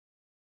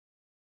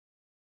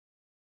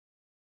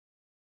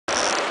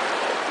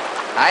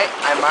Hi,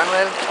 I'm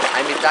Manuel.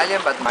 I'm Italian,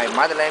 but my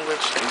mother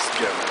language is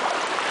German.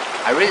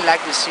 I really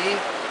like the sea,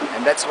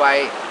 and that's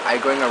why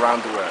I'm going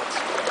around the world.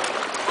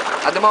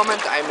 At the moment,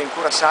 I'm in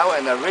Curaçao,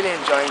 and I'm really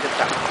enjoying the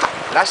time.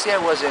 Last year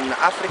I was in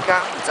Africa,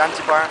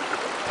 Zanzibar,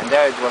 and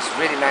there it was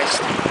really nice.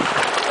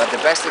 But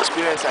the best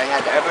experience I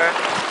had ever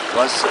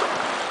was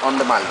on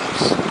the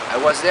Maldives.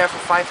 I was there for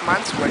 5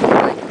 months working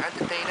like an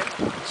entertainer,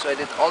 so I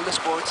did all the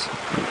sports.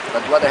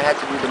 But what I had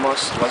to do the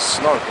most was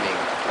snorkeling.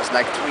 It was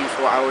like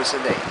 3-4 hours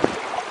a day.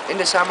 In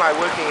the summer I'm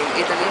working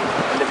in Italy,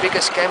 on the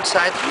biggest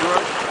campsite in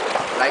Europe,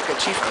 like a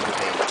chief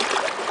entertainer.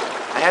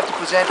 I have to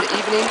present the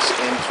evenings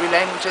in 3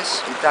 languages,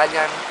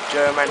 Italian,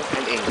 German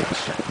and English.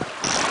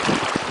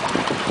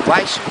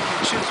 Why should you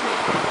choose me?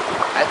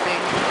 I think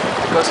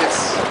because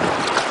it's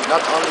not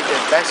only the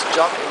best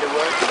job in the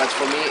world, but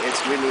for me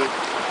it's really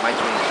my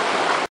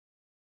dream.